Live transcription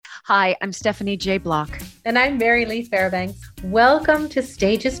Hi, I'm Stephanie J. Block. And I'm Mary Lee Fairbanks. Welcome to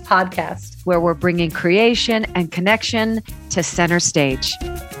Stages Podcast, where we're bringing creation and connection to center stage.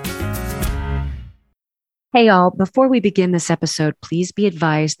 Hey, all. Before we begin this episode, please be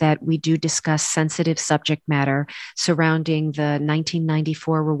advised that we do discuss sensitive subject matter surrounding the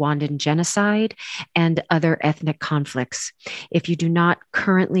 1994 Rwandan genocide and other ethnic conflicts. If you do not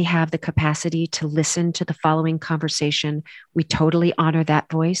currently have the capacity to listen to the following conversation, we totally honor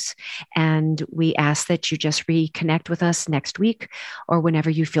that voice, and we ask that you just reconnect with us next week or whenever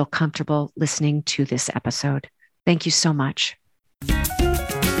you feel comfortable listening to this episode. Thank you so much.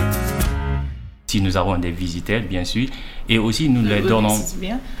 Si nous avons des visiteurs, bien sûr, et aussi nous les donnons.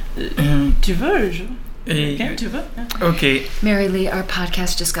 Tu veux? Okay, tu veux? Okay. Mary Lee, our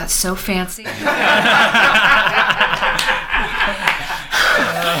podcast just got so fancy.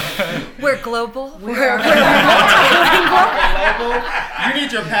 We're global. We're global. You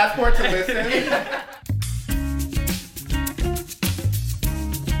need your passport to listen.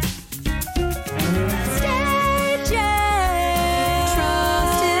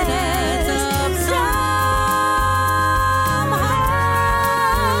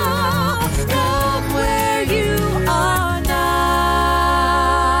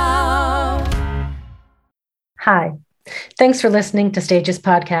 Hi, thanks for listening to Stages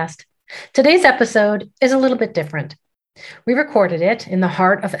Podcast. Today's episode is a little bit different. We recorded it in the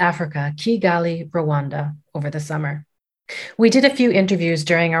heart of Africa, Kigali, Rwanda, over the summer. We did a few interviews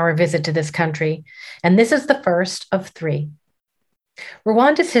during our visit to this country, and this is the first of 3.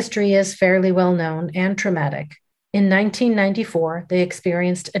 Rwanda's history is fairly well known and traumatic. In 1994, they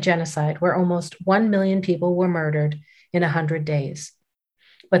experienced a genocide where almost 1 million people were murdered in 100 days.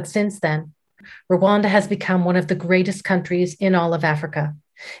 But since then, Rwanda has become one of the greatest countries in all of Africa.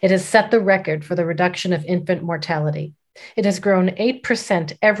 It has set the record for the reduction of infant mortality. It has grown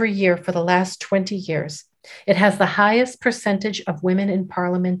 8% every year for the last 20 years. It has the highest percentage of women in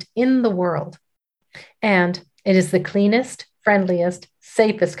parliament in the world. And it is the cleanest, friendliest,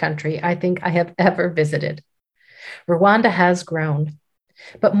 safest country I think I have ever visited. Rwanda has grown.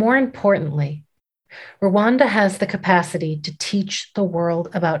 But more importantly, Rwanda has the capacity to teach the world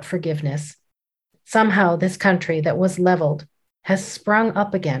about forgiveness. Somehow, this country that was leveled has sprung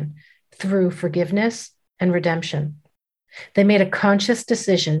up again through forgiveness and redemption. They made a conscious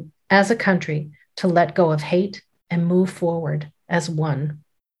decision as a country to let go of hate and move forward as one.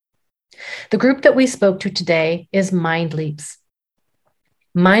 The group that we spoke to today is Mindleaps.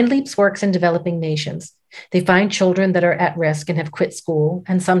 Mindleaps works in developing nations. They find children that are at risk and have quit school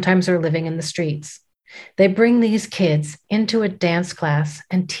and sometimes are living in the streets. They bring these kids into a dance class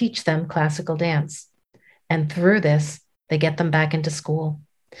and teach them classical dance. And through this, they get them back into school.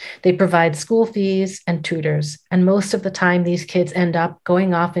 They provide school fees and tutors, and most of the time these kids end up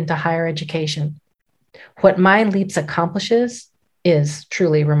going off into higher education. What Mindleaps accomplishes is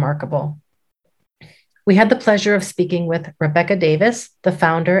truly remarkable. We had the pleasure of speaking with Rebecca Davis, the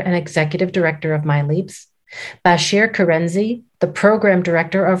founder and executive director of Mindleaps, Bashir Karenzi, the program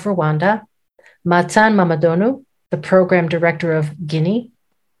director of Rwanda, Matan Mamadonu, the program director of Guinea,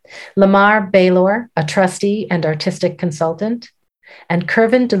 Lamar Baylor, a trustee and artistic consultant, and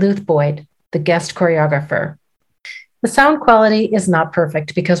Kervin Duluth-Boyd, the guest choreographer. The sound quality is not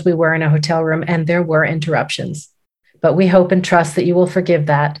perfect because we were in a hotel room and there were interruptions, but we hope and trust that you will forgive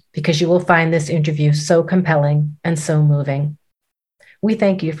that because you will find this interview so compelling and so moving. We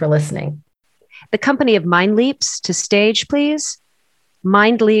thank you for listening. The company of Mindleaps to stage, please.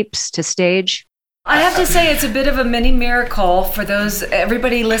 Mindleaps to stage. I have to say it's a bit of a mini miracle for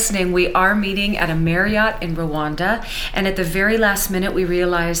everybody listening. We are meeting at a Marriott in Rwanda, and at the very last minute we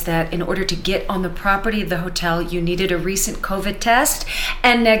realized that in order to get on the property of the hotel you needed a recent COVID test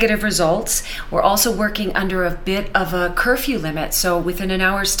and negative results. We're also working under a bit of a curfew limit, so within an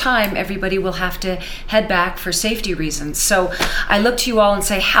hour's time everybody will have to head back for safety reasons. So I look to you all and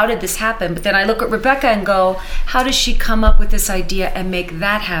say, how did this happen? But then I look at Rebecca and go, how does she come up with this idea and make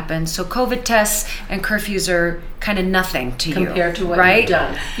that happen? So COVID tests and curfews are kind of nothing to you compared to what right? You've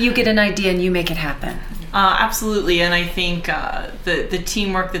done. You get an idea and you make it happen. Absolutely, and I think the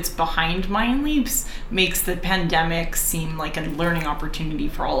teamwork that's behind Mindleaps makes the pandemic seem like a learning opportunity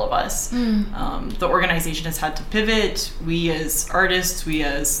for all of us. The organization has had to pivot. We as artists, we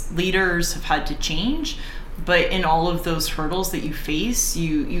as leaders have had to change. But in all of those hurdles that you face,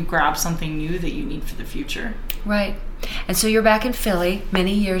 you grab something new that you need for the future. Right. And so you're back in Philly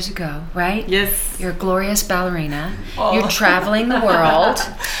many years ago, right? Yes. You're a glorious ballerina. Oh. You're traveling the world.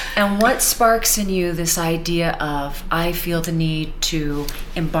 And what sparks in you this idea of, I feel the need to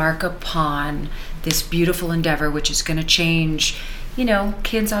embark upon this beautiful endeavor, which is going to change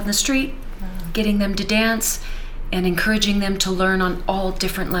kids on the street, getting them to dance and encouraging them to learn on all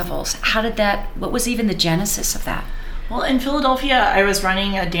different levels. What was even the genesis of that? Well, in Philadelphia, I was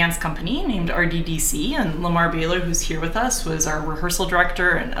running a dance company named RDDC, and Lamar Baylor, who's here with us, was our rehearsal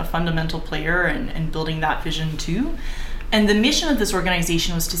director and a fundamental player in building that vision too. And the mission of this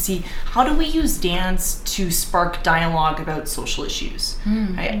organization was to see, how do we use dance to spark dialogue about social issues?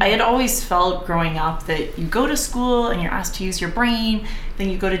 I had always felt growing up that you go to school and you're asked to use your brain, then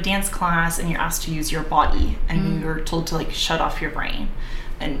you go to dance class and you're asked to use your body, and you're told to shut off your brain.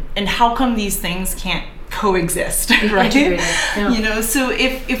 And how come these things can't coexist, right? Yeah. So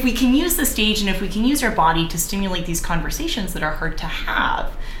if we can use the stage and if we can use our body to stimulate these conversations that are hard to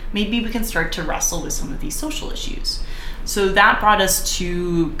have, maybe we can start to wrestle with some of these social issues. So that brought us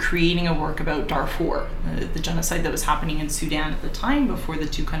to creating a work about Darfur, the genocide that was happening in Sudan at the time before the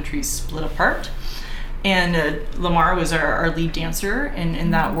two countries split apart. And Lamar was our lead dancer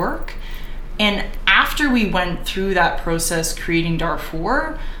in that work. And after we went through that process creating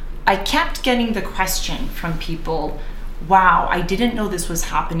Darfur, I kept getting the question from people, wow, I didn't know this was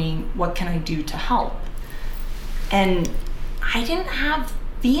happening. What can I do to help? And I didn't have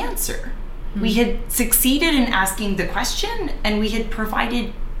the answer. We had succeeded in asking the question and we had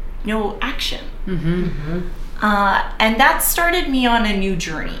provided no action. And that started me on a new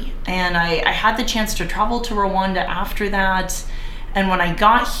journey. And I had the chance to travel to Rwanda after that. And when I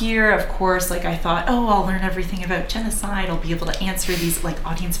got here, of course, I thought, I'll learn everything about genocide. I'll be able to answer these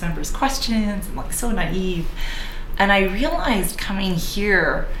audience members' questions, and so naive. And I realized coming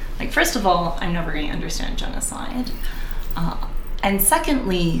here, first of all, I'm never going to understand genocide. And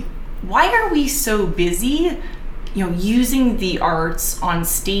secondly, why are we so busy, using the arts on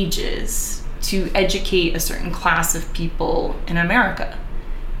stages to educate a certain class of people in America?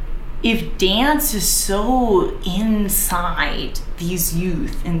 If dance is so inside these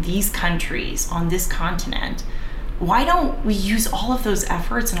youth in these countries on this continent, why don't we use all of those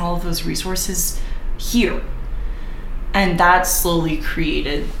efforts and all of those resources here? And that slowly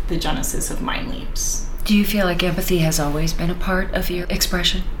created the genesis of Mindleaps. Do you feel like empathy has always been a part of your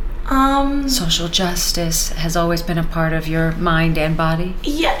expression? Social justice has always been a part of your mind and body?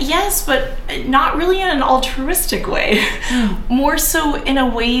 Yes, but not really in an altruistic way. More so in a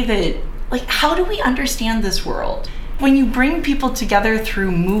way that, how do we understand this world? When you bring people together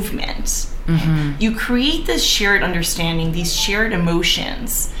through movement, you create this shared understanding, these shared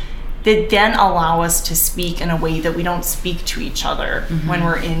emotions that then allow us to speak in a way that we don't speak to each other when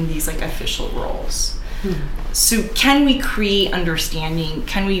we're in these official roles. So can we create understanding?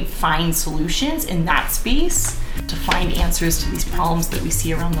 Can we find solutions in that space to find answers to these problems that we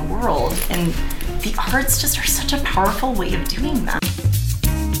see around the world? And the arts just are such a powerful way of doing that.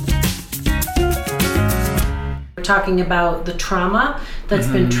 We're talking about the trauma that's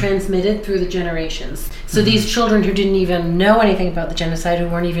been transmitted through the generations. So these children who didn't even know anything about the genocide, who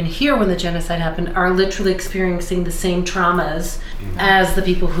weren't even here when the genocide happened, are literally experiencing the same traumas as the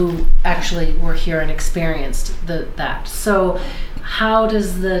people who actually were here and experienced that. So how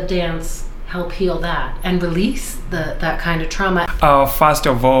does the dance help heal that and release that kind of trauma? First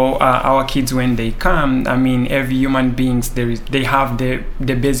of all, our kids, when they come, every human beings, they have the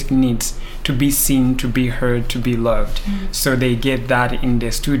basic needs to be seen, to be heard, to be loved. So they get that in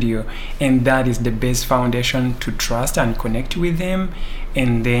the studio, and that is the best foundation to trust and connect with them.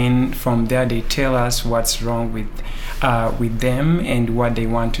 And then from there, they tell us what's wrong with them and what they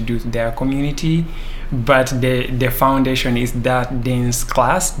want to do to their community. But the foundation is that dance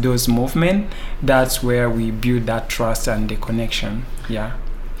class, those movements. That's where we build that trust and the connection. Yeah.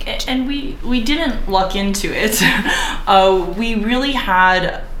 And we didn't luck into it. We really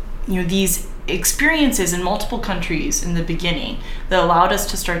had these experiences in multiple countries in the beginning that allowed us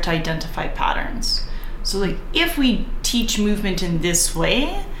to start to identify patterns. So if we teach movement in this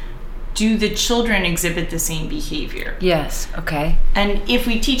way, do the children exhibit the same behavior? Yes, okay. And if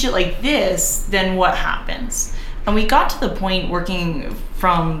we teach it like this, then what happens? And we got to the point working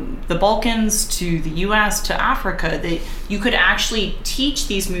from the Balkans to the US to Africa that you could actually teach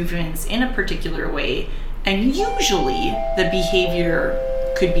these movements in a particular way, and usually the behavior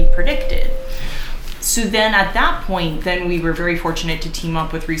could be predicted. So then at that point, then we were very fortunate to team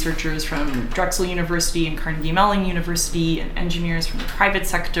up with researchers from Drexel University and Carnegie Mellon University and engineers from the private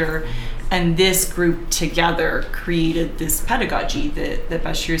sector. And this group together created this pedagogy that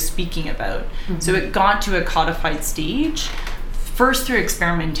Bashir is speaking about. So it got to a codified stage, first through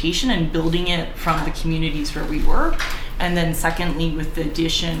experimentation and building it from the communities where we work. And then secondly, with the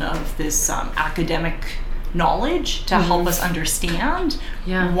addition of this academic knowledge to help us understand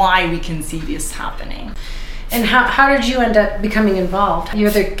why we can see this happening. And how did you end up becoming involved?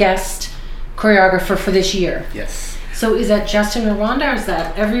 You're the guest choreographer for this year. Yes. So is that just in Rwanda, or is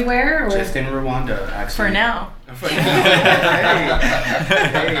that everywhere? Or? Just in Rwanda, actually. For now. Hey,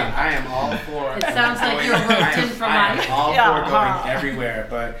 I am all for. It sounds like you're roped in for I mine. am all for going everywhere,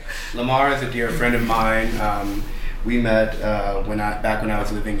 but Lamar is a dear friend of mine. We met back when I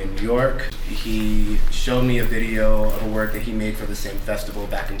was living in New York. He showed me a video of a work that he made for the same festival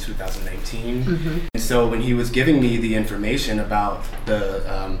back in 2019. Mm-hmm. And so when he was giving me the information about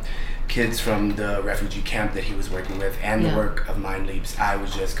the kids from the refugee camp that he was working with and the work of Mindleaps, I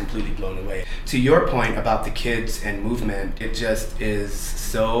was just completely blown away. To your point about the kids and movement, it just is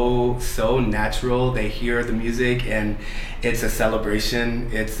so natural. They hear the music and it's a celebration.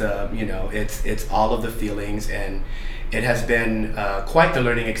 It's it's all of the feelings, and it has been quite the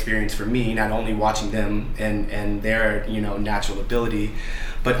learning experience for me, not only watching them and their natural ability,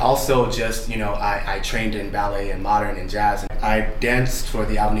 but also just I trained in ballet and modern and jazz. I danced for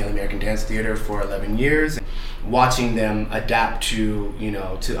the Albany American Dance Theater for 11 years. Watching them adapt to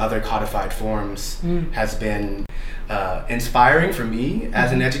other codified forms has been inspiring for me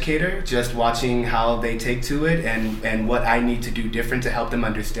as an educator. Just watching how they take to it and what I need to do different to help them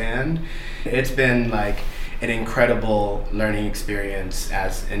understand. It's been like an incredible learning experience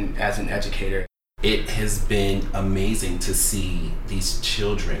as an educator. It has been amazing to see these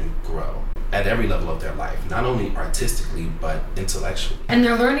children grow at every level of their life, not only artistically, but intellectually. And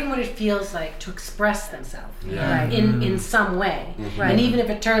they're learning what it feels like to express themselves in some way. Mm-hmm. And even if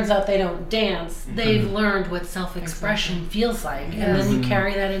it turns out they don't dance, they've learned what self-expression feels like. Yes. And then you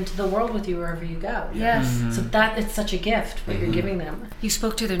carry that into the world with you wherever you go. Yes. So that it's such a gift what you're giving them. You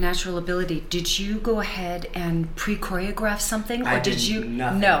spoke to their natural ability. Did you go ahead and pre-choreograph something, or did you?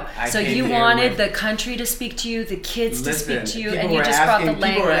 Nothing. No. I So came you there wanted with- the country to speak to you, the kids to speak to you, people and you were just brought the asking-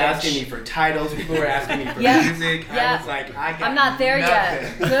 language. People were asking me for titles. People were asking me for Yeah. music. Yeah. I was like, I got I'm not there yet.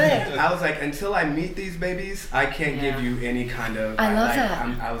 nothing. Good. I was like, until I meet these babies, I can't give you any kind of. I love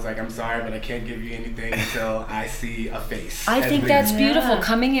that. I was like, I'm sorry, but I can't give you anything until I see a face. I think that's beautiful. Yeah.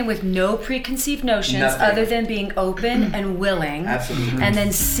 Coming in with no preconceived notions Nothing. other than being open and willing. Absolutely. And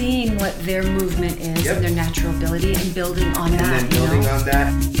then seeing what their movement is Yep. and their natural ability and building on And that. then building on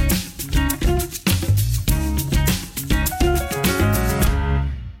that.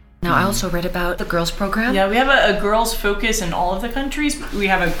 Now, I also read about the girls program. Yeah, we have a girls focus in all of the countries. We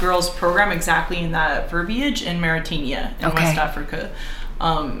have a girls program exactly in that verbiage in Mauritania in Okay. West Africa.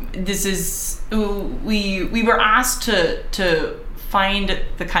 This is we were asked to find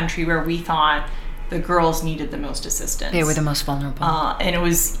the country where we thought the girls needed the most assistance. They were the most vulnerable. And it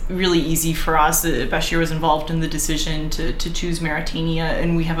was really easy for us. Bashir was involved in the decision to choose Mauritania,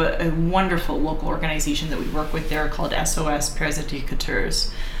 and we have a wonderful local organization that we work with there called SOS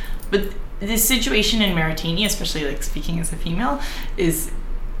Parasiticateurs. But the situation in Mauritania, especially like speaking as a female, is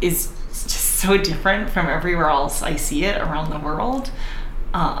just so different from everywhere else I see it around the world.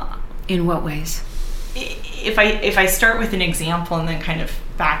 In what ways? If I start with an example and then kind of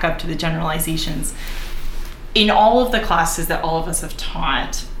back up to the generalizations, in all of the classes that all of us have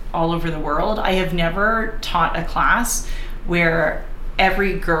taught all over the world, I have never taught a class where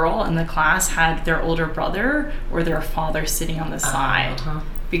every girl in the class had their older brother or their father sitting on the side,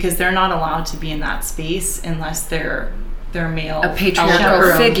 because they're not allowed to be in that space unless their male A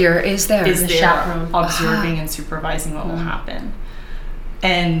patriarchal figure is there. is The there chaperone. observing and supervising what will happen.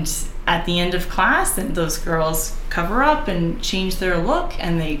 And at the end of class, then those girls cover up and change their look,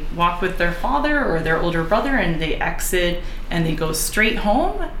 and they walk with their father or their older brother, and they exit and they go straight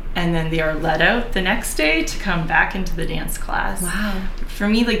home, and then they are let out the next day to come back into the dance class. Wow. For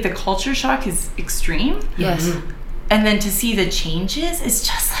me, like, the culture shock is extreme. Yes. And then to see the changes is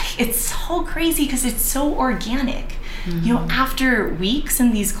just like, it's so crazy because it's so organic. You know, after weeks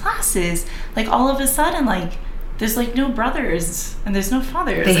in these classes, like, all of a sudden, like, there's like no brothers and there's no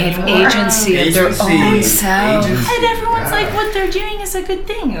fathers They have anymore. agency of their own selves. And everyone's like, what they're doing is a good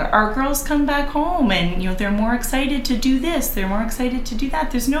thing. Our girls come back home and, you know, they're more excited to do this. They're more excited to do that.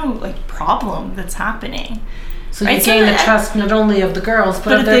 There's no, like, problem that's happening. So Right, you so gain the that- trust not only of the girls, but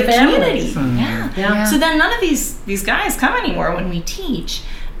But of of their the families. community. Yeah. Yeah. So then none of these guys come anymore when we teach.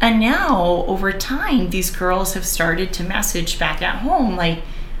 And now, over time, these girls have started to message back at home, like,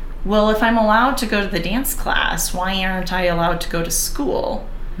 well, if I'm allowed to go to the dance class, why aren't I allowed to go to school?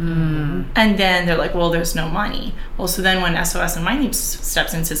 And then they're like, well, there's no money. Well, so then when SOS and Mindleaps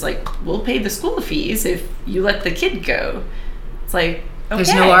steps in and says, like, we'll pay the school fees if you let the kid go. It's like, okay.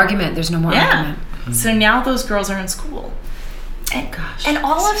 There's no argument. There's no more argument. So now those girls are in school. And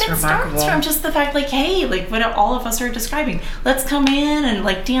all of it remarkable. starts from just the fact, like, hey, like what all of us are describing. Let's come in and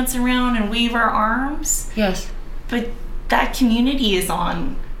like dance around and wave our arms. Yes. But that community is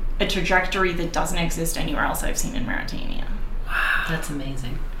on a trajectory that doesn't exist anywhere else I've seen in Mauritania. Wow. That's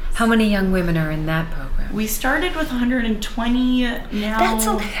amazing. How many young women are in that program? We started with 120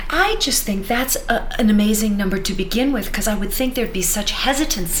 now. I just think that's an amazing number to begin with, because I would think there'd be such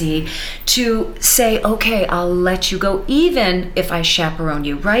hesitancy to say, okay, I'll let you go even if I chaperone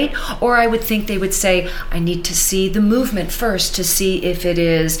you, right? Or I would think they would say, I need to see the movement first to see if it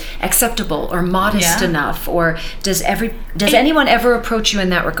is acceptable or modest enough. Or does anyone ever approach you in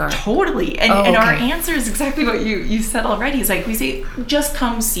that regard? Totally. And our answer is exactly what you said already. It's like, we say, just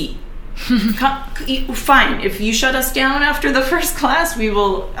come see. Fine, if you shut us down after the first class, we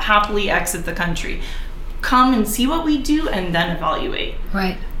will happily exit the country. Come and see what we do and then evaluate.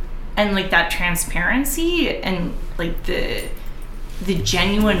 Right. And like that transparency and like the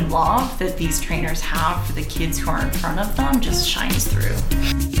genuine love that these trainers have for the kids who are in front of them just shines through.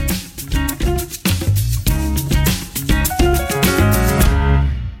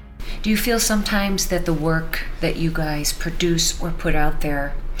 Do you feel sometimes that the work that you guys produce or put out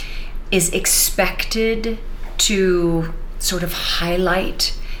there is expected to sort of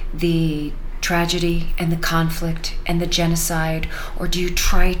highlight the tragedy and the conflict and the genocide, or do you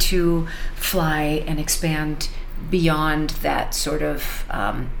try to fly and expand beyond that sort of,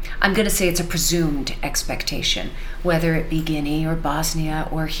 I'm going to say it's a presumed expectation, whether it be Guinea or Bosnia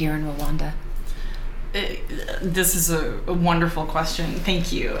or here in Rwanda? This is a wonderful question.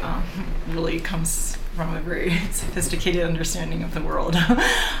 Thank you. Really comes from a very sophisticated understanding of the world.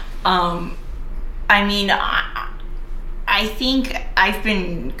 I mean, I think I've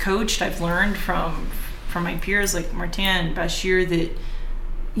been coached, I've learned from my peers like Martin and Bashir that,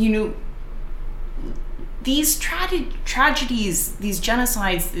 you know, these tragedies, these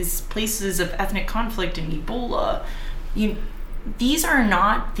genocides, these places of ethnic conflict and Ebola, these are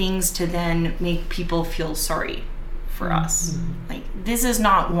not things to then make people feel sorry for us. Like, this is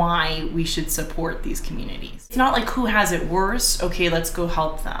not why we should support these communities. It's not like who has it worse, okay, let's go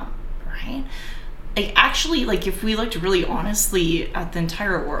help them, right? Like, actually, like, if we looked really honestly at the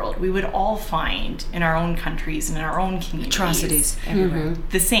entire world, we would all find in our own countries and in our own communities atrocities everywhere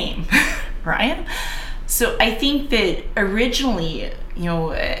the same, right? So I think that originally, you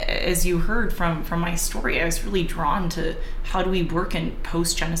know, as you heard from my story, I was really drawn to how do we work in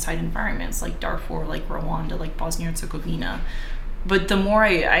post-genocide environments like Darfur, like Rwanda, like Bosnia and Herzegovina. But the more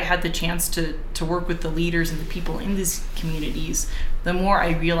I had the chance to work with the leaders and the people in these communities, the more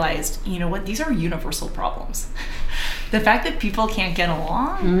I realized, you know what, these are universal problems. The fact that people can't get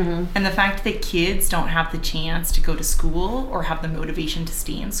along and the fact that kids don't have the chance to go to school or have the motivation to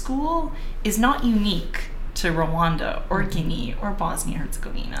stay in school is not unique to Rwanda or Guinea or Bosnia and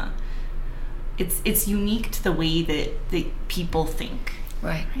Herzegovina. It's unique to the way that people think.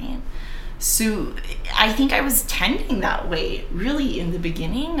 Right. So I think I was tending that way really in the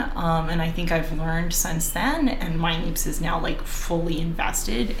beginning, and I think I've learned since then, and Mindleaps is now like fully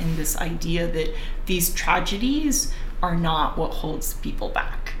invested in this idea that these tragedies are not what holds people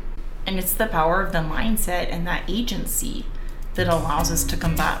back. And it's the power of the mindset and that agency that allows us to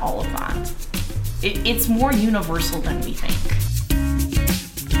combat all of that. It's more universal than we think.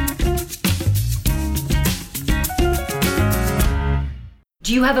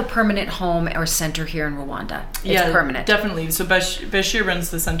 Do you have a permanent home or center here in Rwanda? It's permanent. Definitely. So Bashir runs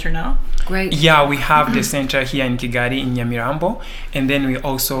the center now. Great. Yeah, we have the center here in Kigali, in Nyamirambo, and then we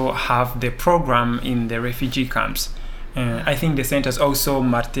also have the program in the refugee camps. I think the centers also,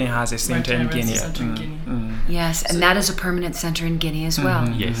 Martin has a center in Guinea. Yes, and that is a permanent center in Guinea as well.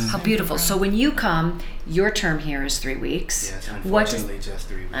 Yes. How beautiful. So when you come, your term here is 3 weeks. Yes, unfortunately, just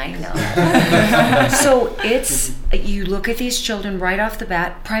 3 weeks. I know. So it's, you look at these children right off the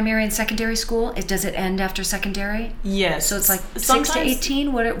bat, primary and secondary school. Does it end after secondary? Yes. So it's like 6 to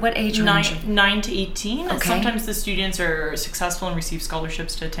 18? What age range? 9 to 18. Okay. Sometimes the students are successful and receive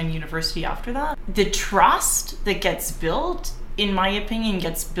scholarships to attend university after that. The trust that gets built, in my opinion,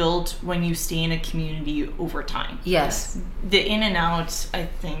 gets built when you stay in a community over time. Yes. The in and out, I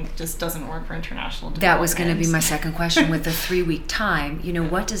think, just doesn't work for international development. That was going to be my second question. With the 3 week time, you know,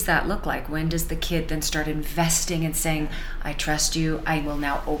 what does that look like? When does the kid then start investing and saying, I trust you, I will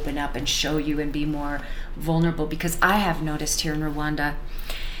now open up and show you and be more vulnerable? Because I have noticed here in Rwanda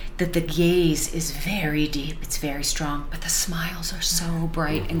that the gaze is very deep, it's very strong, but the smiles are so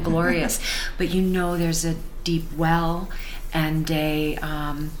bright and glorious. But you know there's a deep well and a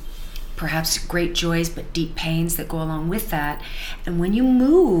perhaps great joys, but deep pains that go along with that. And when you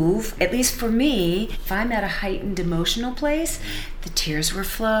move, at least for me, if I'm at a heightened emotional place, the tears will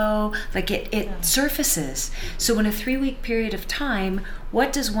flow, like it surfaces. So in a 3-week period of time,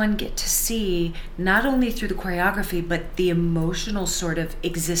 what does one get to see, not only through the choreography, but the emotional sort of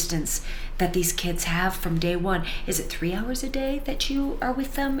existence that these kids have from day one? Is it 3 hours a day that you are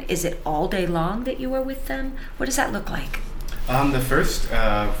with them? Is it all day long that you are with them? What does that look like? The first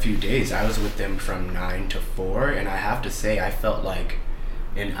few days, I was with them from 9 to 4, and I have to say, I felt like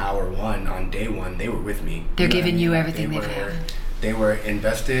in hour 1, on day 1, they were with me. They're giving you everything they've had. They were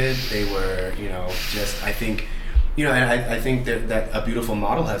invested. They were, just, I think, and I think that a beautiful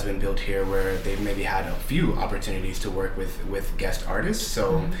model has been built here where they've maybe had a few opportunities to work with guest artists.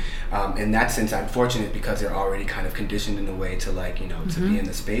 So in that sense, I'm fortunate because they're already kind of conditioned in a way to to be in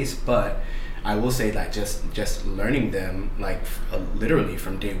the space. But I will say that just learning them, literally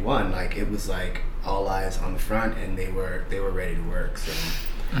from day 1, it was like all eyes on the front, and they were ready to work. So.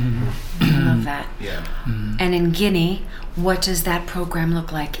 I love that. Yeah. And in Guinea, what does that program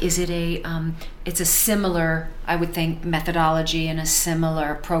look like? Is it it's a similar, I would think, methodology and a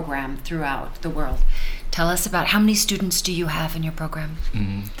similar program throughout the world? Tell us about how many students do you have in your program?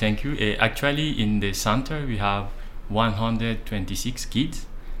 Thank you. Actually, in the center, we have 126 kids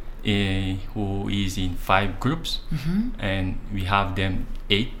who is in 5 groups, and we have them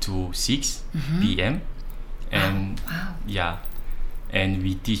 8 to 6 p.m. And wow. And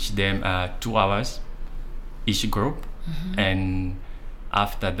we teach them 2 hours each group, and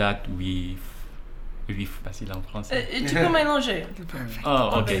after that we facile en français. Tu peux mélanger.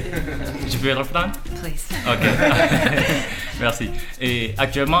 Oh, ok. Je peux reprendre? Please. Ok. Merci. Et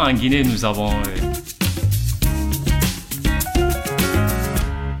actuellement en Guinée, nous avons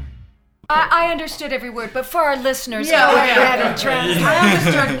I understood every word, but for our listeners, go ahead and translate. I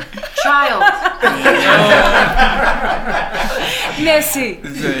understood child. Messi.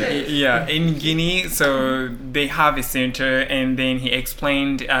 So, in Guinea, so they have a center, and then he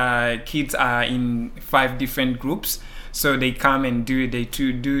explained kids are in 5 different groups. So they come and do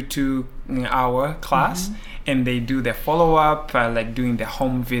 2-hour class, and they do the follow-up, like doing the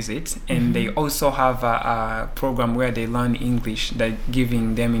home visit, and they also have a program where they learn English, like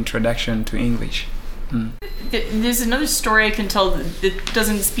giving them introduction to English. There's another story I can tell that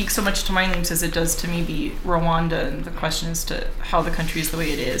doesn't speak so much to Mindleaps as it does to maybe Rwanda, and the question as to how the country is the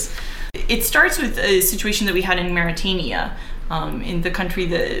way it is. It starts with a situation that we had in Mauritania, in the country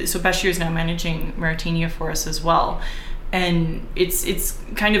so Bashir is now managing Mauritania for us as well. And it's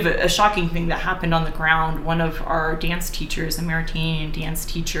kind of a shocking thing that happened on the ground. One of our dance teachers, a Mauritanian dance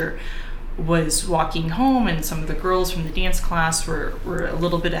teacher, was walking home, and some of the girls from the dance class were a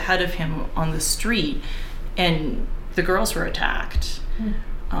little bit ahead of him on the street, and the girls were attacked.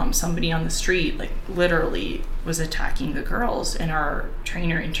 Somebody on the street, literally, was attacking the girls, and our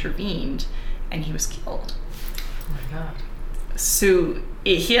trainer intervened, and he was killed. Oh my God. So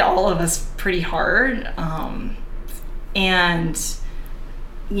it hit all of us pretty hard. And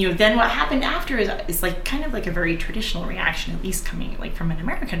then what happened after is kind of like a very traditional reaction, at least coming from an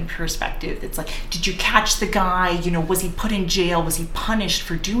American perspective. It's like, did you catch the guy? Was he put in jail? Was he punished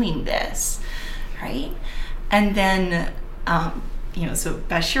for doing this? Right? And then, so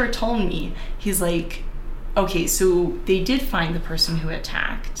Bashir told me, he's like, okay, so they did find the person who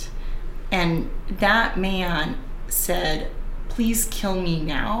attacked, and that man said, please kill me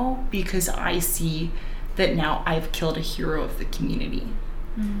now, because I see that now I've killed a hero of the community.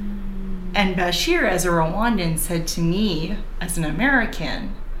 And Bashir, as a Rwandan, said to me, as an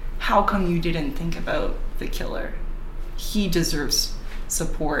American, how come you didn't think about the killer? He deserves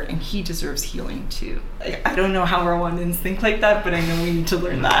support, and he deserves healing too. I don't know how Rwandans think like that, but I know we need to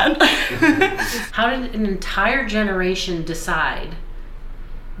learn that. How did an entire generation decide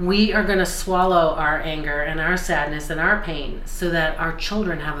we are going to swallow our anger and our sadness and our pain so that our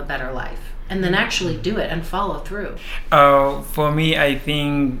children have a better life? And then actually do it and follow through. For me, I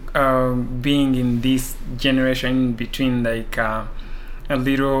think being in this generation between a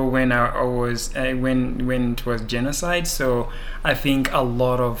little when I was when it was genocide, so I think a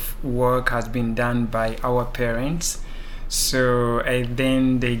lot of work has been done by our parents. So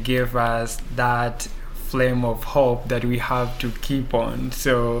then they gave us that flame of hope that we have to keep on.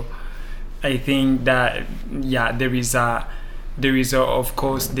 So I think that there is of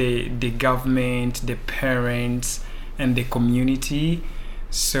course the government, the parents, and the community.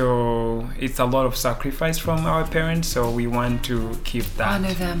 So it's a lot of sacrifice from our parents, so we want to keep that.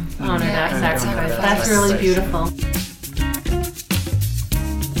 Honor them. Honor that sacrifice. That's really beautiful.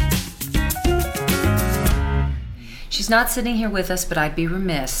 She's not sitting here with us, but I'd be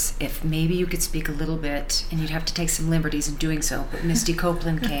remiss if maybe you could speak a little bit, and you'd have to take some liberties in doing so. But Misty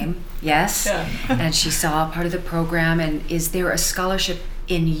Copeland came, yes, and she saw part of the program. And is there a scholarship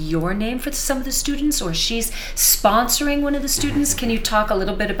in your name for some of the students, or she's sponsoring one of the students? Can you talk a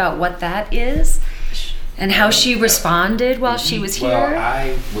little bit about what that is and how she responded while she was here? Well,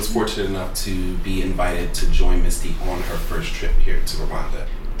 I was fortunate enough to be invited to join Misty on her first trip here to Rwanda,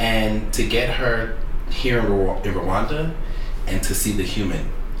 and to get her here in Rwanda and to see the human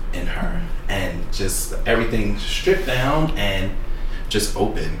in her and just everything stripped down and just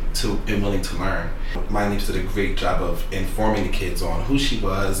open to and willing to learn. Mindleaps did a great job of informing the kids on who she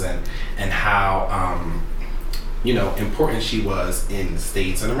was and how important she was in the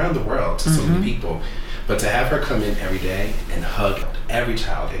States and around the world to so many people. But to have her come in every day and hug every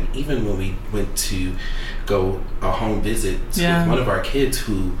child, and even when we went to go a home visit with one of our kids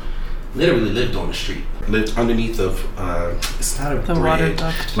who literally lived on the street, lived underneath of it's not a bridge, water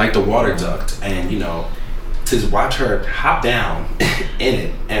duct, like the water duct, and to watch her hop down in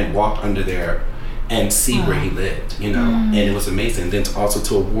it and walk under there and see where he lived, and it was amazing. Then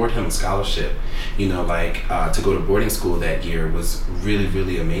to award him a scholarship, to go to boarding school that year was really,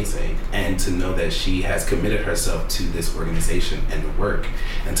 really amazing. And to know that she has committed herself to this organization and the work,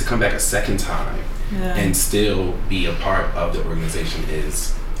 and to come back a second time and still be a part of the organization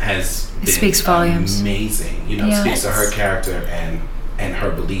has been speaks volumes. Amazing. Speaks to her character and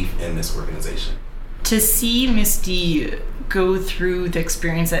her belief in this organization. To see Misty go through the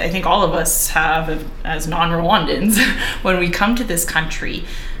experience that I think all of us have as non-Rwandans when we come to this country.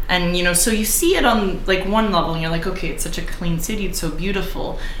 And, so you see it on like one level and you're like, okay, it's such a clean city, it's so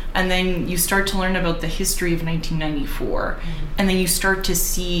beautiful. And then you start to learn about the history of 1994. And then you start to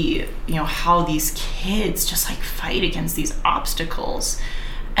see, how these kids just like fight against these obstacles.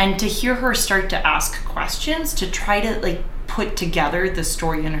 And to hear her start to ask questions to try to like put together the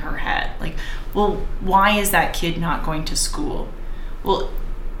story in her head. Like, well, why is that kid not going to school? Well,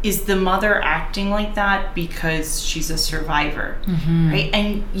 is the mother acting like that because she's a survivor, right?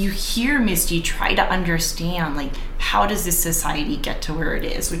 And you hear Misty try to understand, like, how does this society get to where it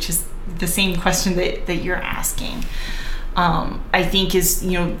is, which is the same question that you're asking. I think is,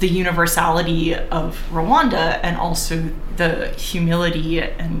 the universality of Rwanda and also the humility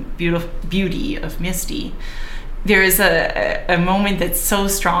and beauty of Misty. There is a moment that's so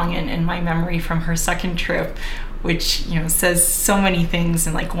strong in my memory from her second trip, which, says so many things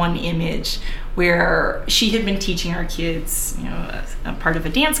in like one image, where she had been teaching our kids, a part of a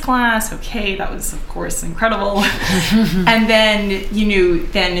dance class. Okay, that was of course incredible. And then,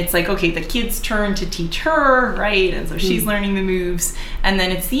 then it's like, okay, the kids' turn to teach her, right? And so she's learning the moves. And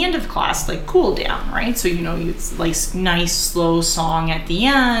then it's the end of class, like cool down, right? So, it's like nice, slow song at the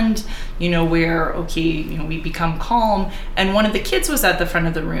end, where, okay, we become calm. And one of the kids was at the front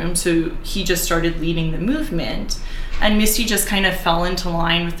of the room, so he just started leading the movement. And Misty just kind of fell into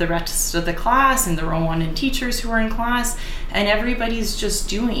line with the rest of the class and the Rwandan teachers who are in class. And everybody's just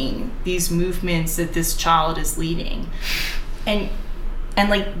doing these movements that this child is leading. And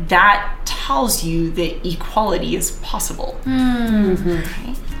like that tells you that equality is possible.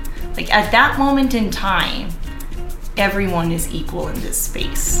 Right? Like at that moment in time, everyone is equal in this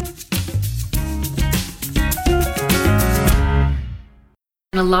space.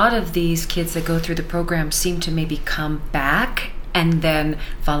 And a lot of these kids that go through the program seem to maybe come back and then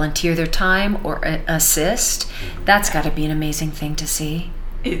volunteer their time or assist. That's got to be an amazing thing to see.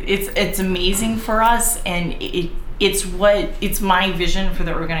 It's amazing for us, and it's my vision for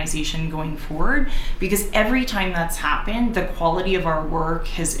the organization going forward, because every time that's happened, the quality of our work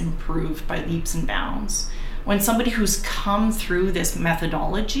has improved by leaps and bounds. When somebody who's come through this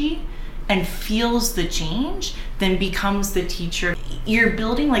methodology and feels the change, then becomes the teacher. You're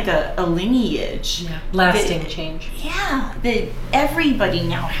building like a lineage. Yeah, lasting change. Yeah, that everybody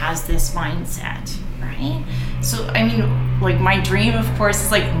now has this mindset, right? So, I mean, like my dream, of course,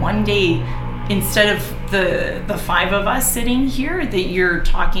 is like one day, instead of the five of us sitting here, that you're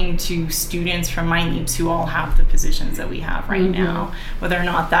talking to students from Mindleaps who all have the positions that we have right now, whether or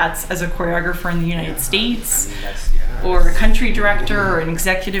not that's as a choreographer in the United States, or a country director, or an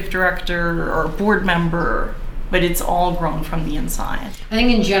executive director, or a board member, but it's all grown from the inside. I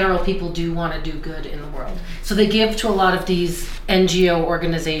think in general, people do want to do good in the world. So they give to a lot of these NGO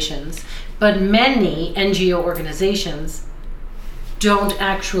organizations, but many NGO organizations don't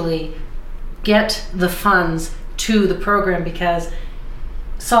actually get the funds to the program because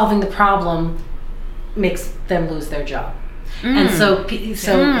solving the problem makes them lose their job. And so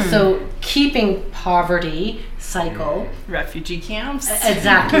keeping poverty cycle, refugee camps,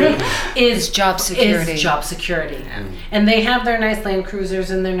 exactly, is job security. And they have their nice Land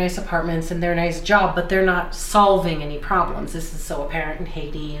Cruisers and their nice apartments and their nice job, but they're not solving any problems. This is so apparent in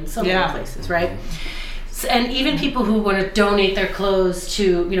Haiti and so many places, right? And even people who want to donate their clothes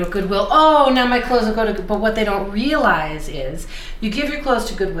to, Goodwill. Oh, now my clothes will go to. But what they don't realize is, you give your clothes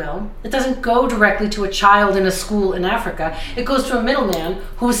to Goodwill. It doesn't go directly to a child in a school in Africa. It goes to a middleman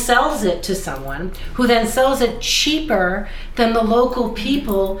who sells it to someone, who then sells it cheaper than the local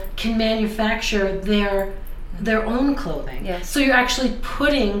people can manufacture their own clothing. Yes. So you're actually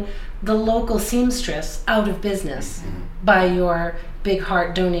putting the local seamstress out of business by your big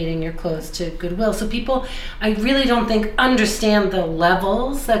heart donating your clothes to Goodwill. So people, I really don't think, understand the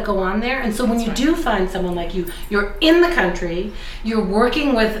levels that go on there. And so when you do find someone like you, you're in the country, you're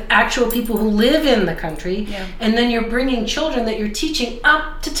working with actual people who live in the country, and then you're bringing children that you're teaching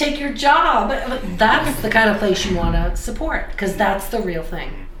up to take your job. That's the kind of place you want to support, because that's the real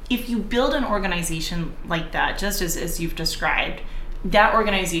thing. If you build an organization like that, just as you've described, that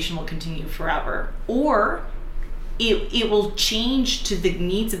organization will continue forever. Or it will change to the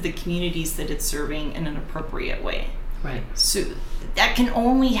needs of the communities that it's serving in an appropriate way. Right. So that can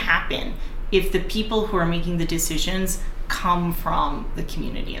only happen if the people who are making the decisions come from the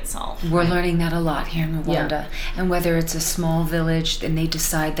community itself. We're learning that a lot here in Rwanda. And whether it's a small village and they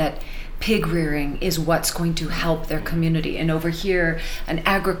decide that pig rearing is what's going to help their community, and over here an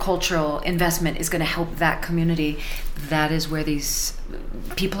agricultural investment is going to help that community, that is where these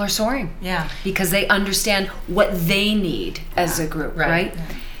people are soaring. Because they understand what they need as a group, right?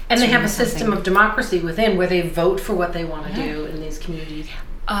 And they have a system of democracy within where they vote for what they want to do in these communities.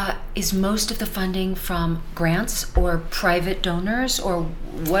 Is most of the funding from grants or private donors, or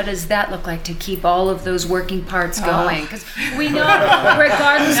what does that look like to keep all of those working parts going? Because we know,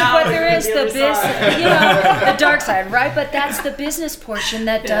 regardless of what there is, the the dark side, right? But that's the business portion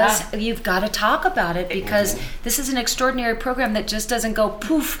that does. You've got to talk about it, because this is an extraordinary program that just doesn't go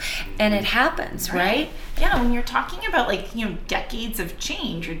poof and it happens, right? Yeah, when you're talking about decades of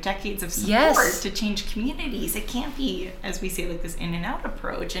change or decades of support to change communities, it can't be, as we say, like this in and out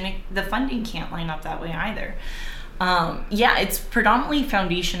approach, and the funding can't line up that way either. It's predominantly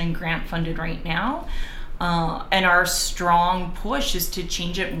foundation and grant funded right now, and our strong push is to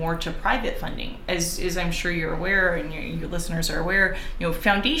change it more to private funding. As I'm sure you're aware, and your listeners are aware,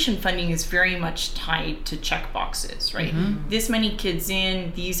 foundation funding is very much tied to check boxes, right? This many kids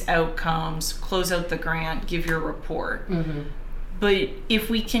in, these outcomes, close out the grant, give your report. But if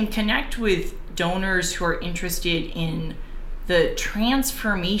we can connect with donors who are interested in the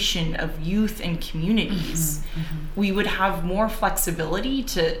transformation of youth and communities, we would have more flexibility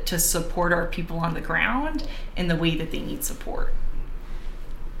to support our people on the ground in the way that they need support.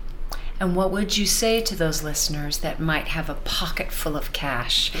 And what would you say to those listeners that might have a pocket full of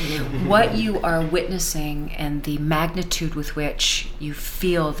cash? What you are witnessing and the magnitude with which you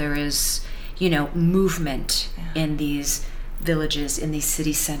feel there is, movement in these villages, in these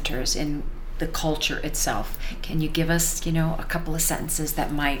city centers, in the culture itself. Can you give us, a couple of sentences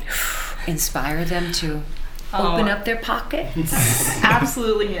that might inspire them to open up their pockets?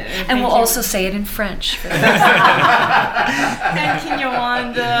 Absolutely. And we'll also say it in French. And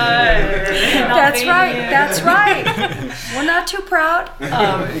Kinyarwanda. That's right. We're not too proud.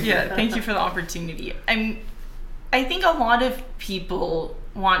 Thank you for the opportunity. I think a lot of people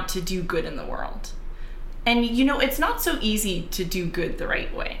want to do good in the world. And, it's not so easy to do good the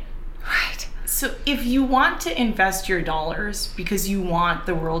right way. Right. So if you want to invest your dollars because you want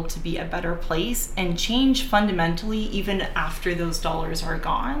the world to be a better place and change fundamentally even after those dollars are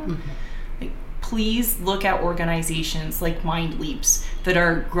gone, please look at organizations like Mindleaps that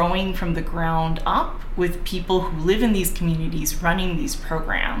are growing from the ground up with people who live in these communities running these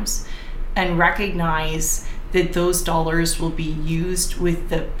programs, and recognize that those dollars will be used with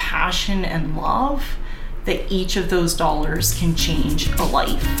the passion and love that each of those dollars can change a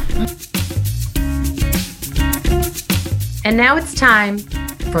life. And now it's time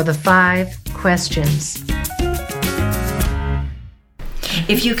for the 5 questions.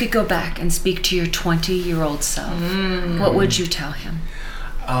 If you could go back and speak to your 20-year-old self, what would you tell him?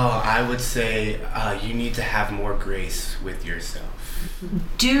 Oh, I would say you need to have more grace with yourself.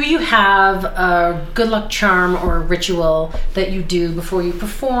 Do you have a good luck charm or a ritual that you do before you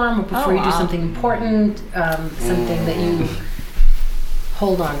perform or before you do something important, something that you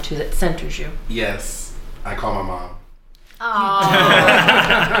hold on to that centers you? Yes, I call my mom.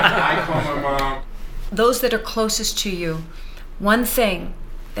 I call my mom. Those that are closest to you, one thing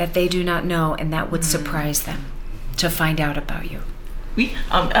that they do not know and that would surprise them to find out about you. Oui,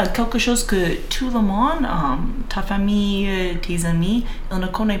 quelque chose que tout le monde, ta famille, tes amis, ils ne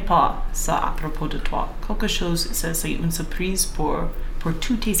connaissent pas ça à propos de toi. Quelque chose, ça, c'est une surprise pour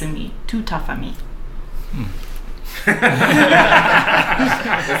tous tes amis, toute ta famille. That's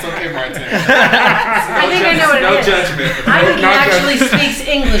okay, Martin. I think I know what it No is. judgment. I think he actually speaks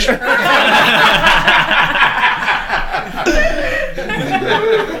English.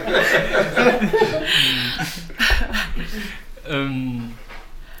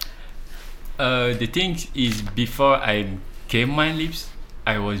 The thing is, before I came Mindleaps,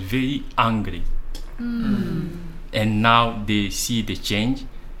 I was very angry. And now they see the change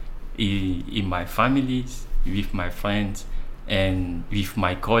in my families, with my friends, and with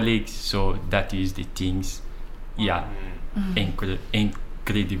my colleagues. So that is the things, incredible.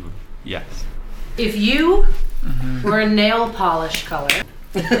 Yes. If you were a nail polish color,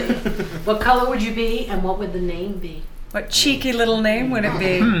 what color would you be and what would the name be? What cheeky little name would it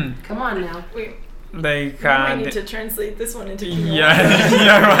be? Come on now. Like, I need to translate this one into Creole.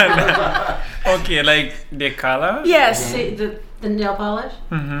 yeah, right. Okay, like the color? Yes. See, the nail polish?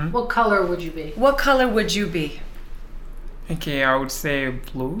 What color would you be? What color would you be? Okay, I would say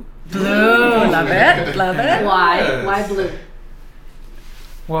blue. Blue. Love it. Love it. Why? Why blue?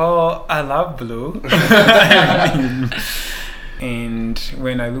 Well, I love blue. And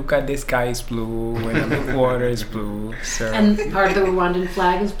when I look at the sky, it's blue. When I look water, it's blue. So And part of the Rwandan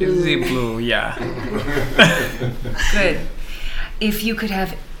flag is blue. it's blue, yeah. Good. If you could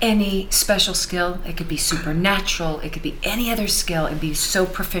have any special skill, it could be supernatural, it could be any other skill, and be so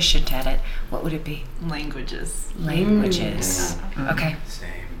proficient at it, what would it be? Languages. Languages. Okay. Same.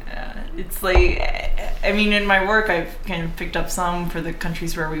 It's like, I mean, in my work, I've kind of picked up some for the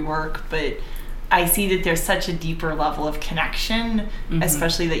countries where we work, but I see that there's such a deeper level of connection,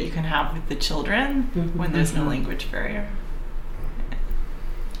 especially that you can have with the children when there's no language barrier.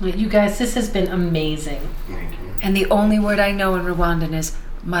 You guys, this has been amazing. Thank you. And the only word I know in Rwandan is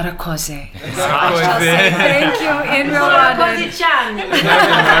Marakoze. I'll Say thank you in Rwandan.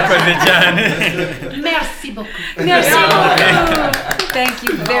 Merci beaucoup. Merci beaucoup. Thank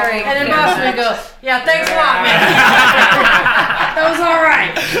you very And in much. Boston we go, yeah, thanks a lot, man. That was all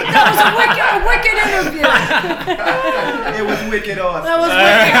right. That was a wicked interview. It was wicked awesome. That was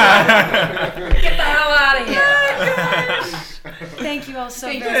wicked. Get the hell out of here. Thank you all so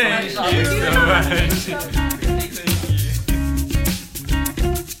Thank very you much. so much.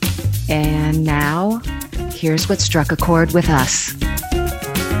 And now, here's what struck a chord with us.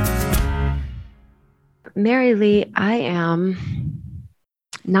 Mary Lee, I am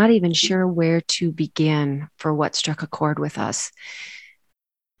not even sure where to begin for what struck a chord with us.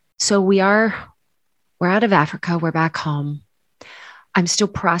 So we're out of Africa, we're back home. I'm still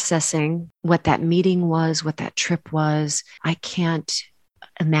processing what that meeting was, what that trip was. I can't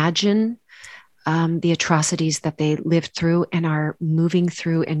imagine the atrocities that they lived through and are moving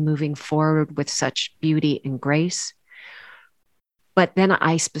through and moving forward with such beauty and grace. But then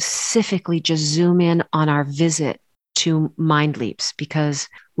I specifically just zoom in on our visit to Mindleaps because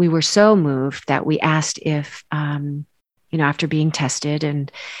we were so moved that we asked if, after being tested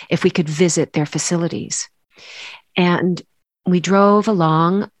and if we could visit their facilities. And we drove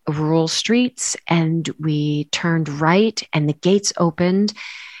along rural streets and we turned right and the gates opened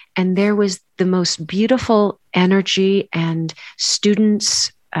and there was the most beautiful energy and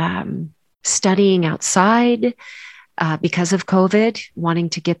students studying outside because of COVID, wanting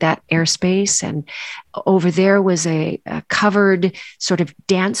to get that airspace. And over there was a covered sort of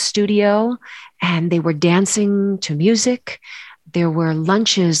dance studio and they were dancing to music. There were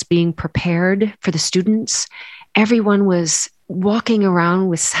lunches being prepared for the students. Everyone was walking around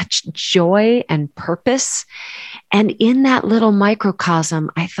with such joy and purpose. And in that little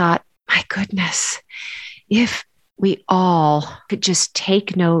microcosm, I thought, my goodness, if we all could just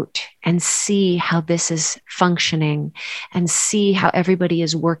take note and see how this is functioning and see how everybody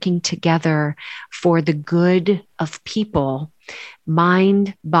is working together for the good of people,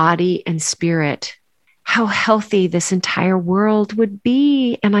 mind, body, and spirit, how healthy this entire world would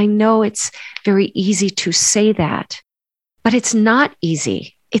be. And I know it's very easy to say that, but it's not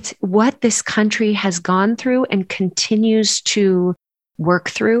easy. It's what this country has gone through and continues to work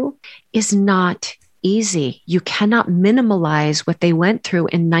through is not easy. You cannot minimalize what they went through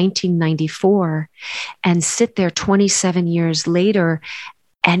in 1994 and sit there 27 years later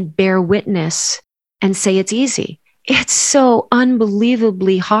and bear witness and say it's easy. It's so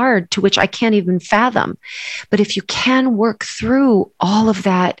unbelievably hard, to which I can't even fathom. But if you can work through all of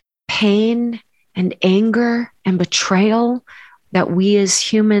that pain and anger and betrayal that we as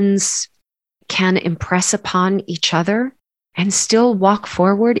humans can impress upon each other, and still walk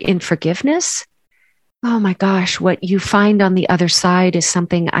forward in forgiveness. Oh my gosh, what you find on the other side is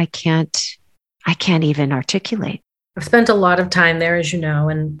something I can't even articulate. I've spent a lot of time there, as you know,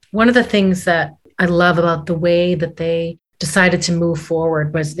 and one of the things that I love about the way that they decided to move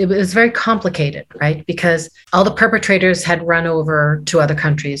forward was it was very complicated, right? Because all the perpetrators had run over to other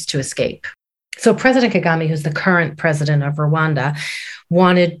countries to escape. So President Kagame, who's the current president of Rwanda,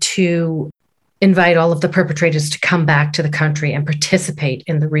 wanted to invite all of the perpetrators to come back to the country and participate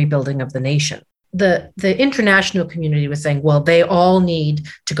in the rebuilding of the nation. The international community was saying, well, they all need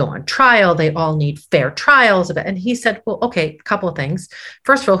to go on trial. They all need fair trials. And he said, well, okay, a couple of things.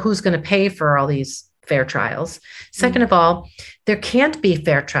 First of all, who's going to pay for all these fair trials? Second of all, there can't be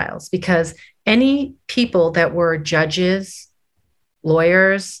fair trials because any people that were judges,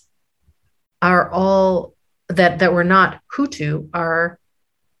 lawyers, are all that were not Hutu are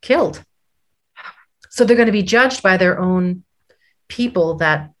killed. So they're going to be judged by their own people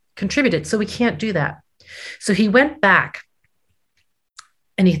that contributed. So we can't do that. So he went back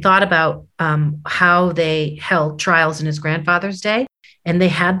and he thought about how they held trials in his grandfather's day. And they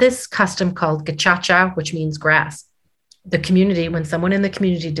had this custom called gachacha, which means grass. The community, when someone in the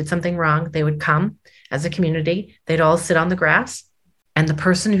community did something wrong, they would come as a community. They'd all sit on the grass. And the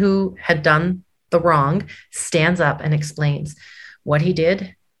person who had done the wrong stands up and explains what he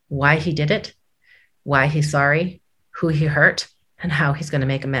did, why he did it, why he's sorry, who he hurt, and how he's going to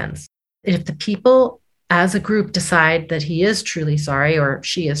make amends. If the people as a group decide that he is truly sorry or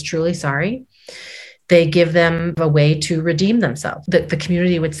she is truly sorry, they give them a way to redeem themselves. The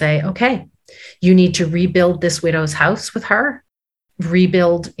community would say, okay, you need to rebuild this widow's house with her,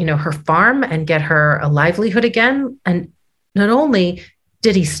 rebuild, her farm and get her a livelihood again. And not only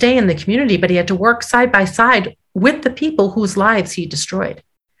did he stay in the community, but he had to work side by side with the people whose lives he destroyed.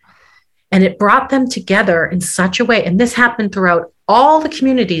 And it brought them together in such a way. And this happened throughout all the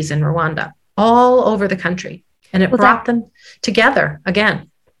communities in Rwanda, all over the country. And it brought them together again.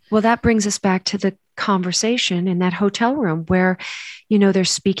 Well, that brings us back to the conversation in that hotel room where, they're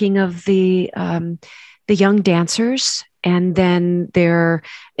speaking of the young dancers and then their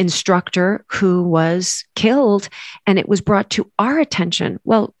instructor who was killed, and it was brought to our attention.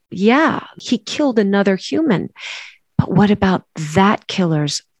 Well, yeah, he killed another human. But what about that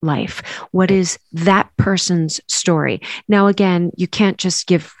killer's life? What is that person's story? Now, again, you can't just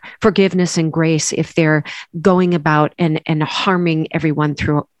give forgiveness and grace if they're going about and harming everyone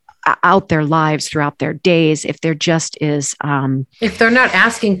throughout their lives, throughout their days, if there just is... if they're not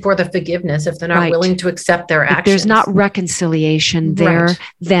asking for the forgiveness, if they're not willing to accept their actions. If there's not reconciliation there,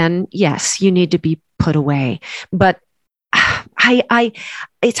 then yes, you need to be put away. But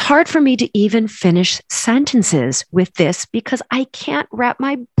it's hard for me to even finish sentences with this because I can't wrap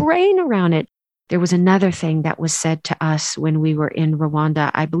my brain around it. There was another thing that was said to us when we were in Rwanda.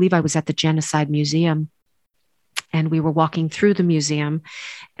 I believe I was at the Genocide Museum, and we were walking through the museum,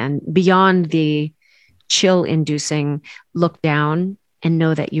 and beyond the chill-inducing look down and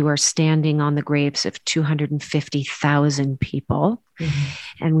know that you are standing on the graves of 250,000 people.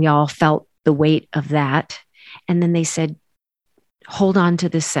 Mm-hmm. And we all felt the weight of that. And then they said, hold on to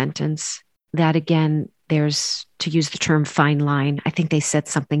this sentence. That again, there's, to use the term fine line, I think they said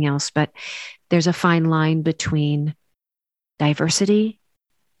something else, but there's a fine line between diversity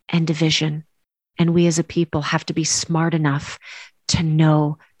and division. And we as a people have to be smart enough to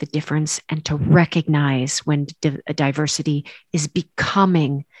know the difference and to recognize when diversity is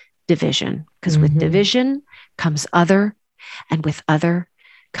becoming division. Because with division comes other, and with other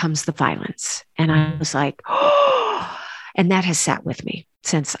comes the violence. And I was like, oh, and that has sat with me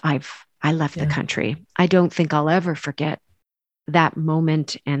since I left the country. I don't think I'll ever forget that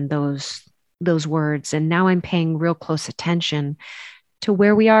moment and those words. And now I'm paying real close attention to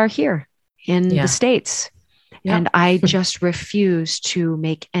where we are here in the States. Yep. And I just refuse to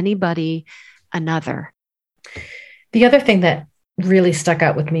make anybody another. The other thing that really stuck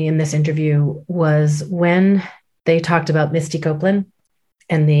out with me in this interview was when they talked about Misty Copeland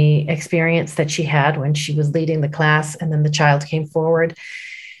and the experience that she had when she was leading the class, and then the child came forward.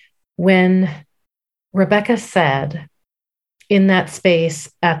 When Rebecca said, in that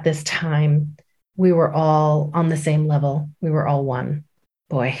space at this time, we were all on the same level. We were all one.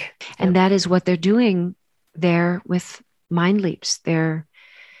 Boy. And that is what they're doing there with Mindleaps. They're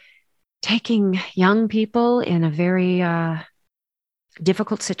taking young people in a very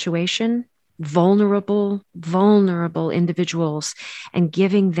difficult situation, vulnerable individuals, and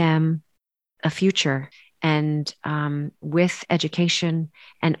giving them a future. And with education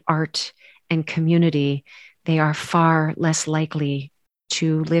and art and community, they are far less likely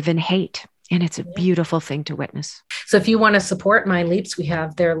to live in hate And it's a beautiful thing to witness. So if you want to support Mindleaps, we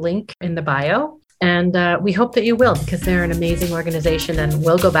have their link in the bio. And we hope that you will, because they're an amazing organization, and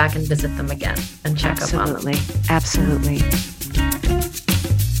we'll go back and visit them again and check up on them. Absolutely.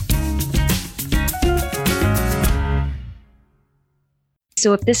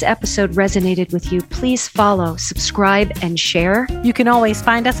 So if this episode resonated with you, please follow, subscribe, and share. You can always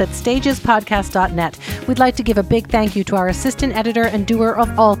find us at stagespodcast.net. We'd like to give a big thank you to our assistant editor and doer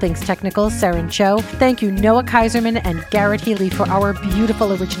of all things technical, Saren Cho. Thank you, Noah Kaiserman and Garrett Healy, for our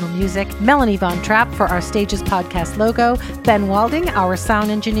beautiful original music, Melanie Von Trapp for our Stages Podcast logo, Ben Walding, our sound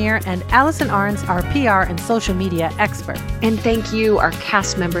engineer, and Allison Arns, our PR and social media expert. And thank you, our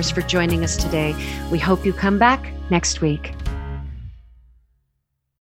cast members, for joining us today. We hope you come back next week.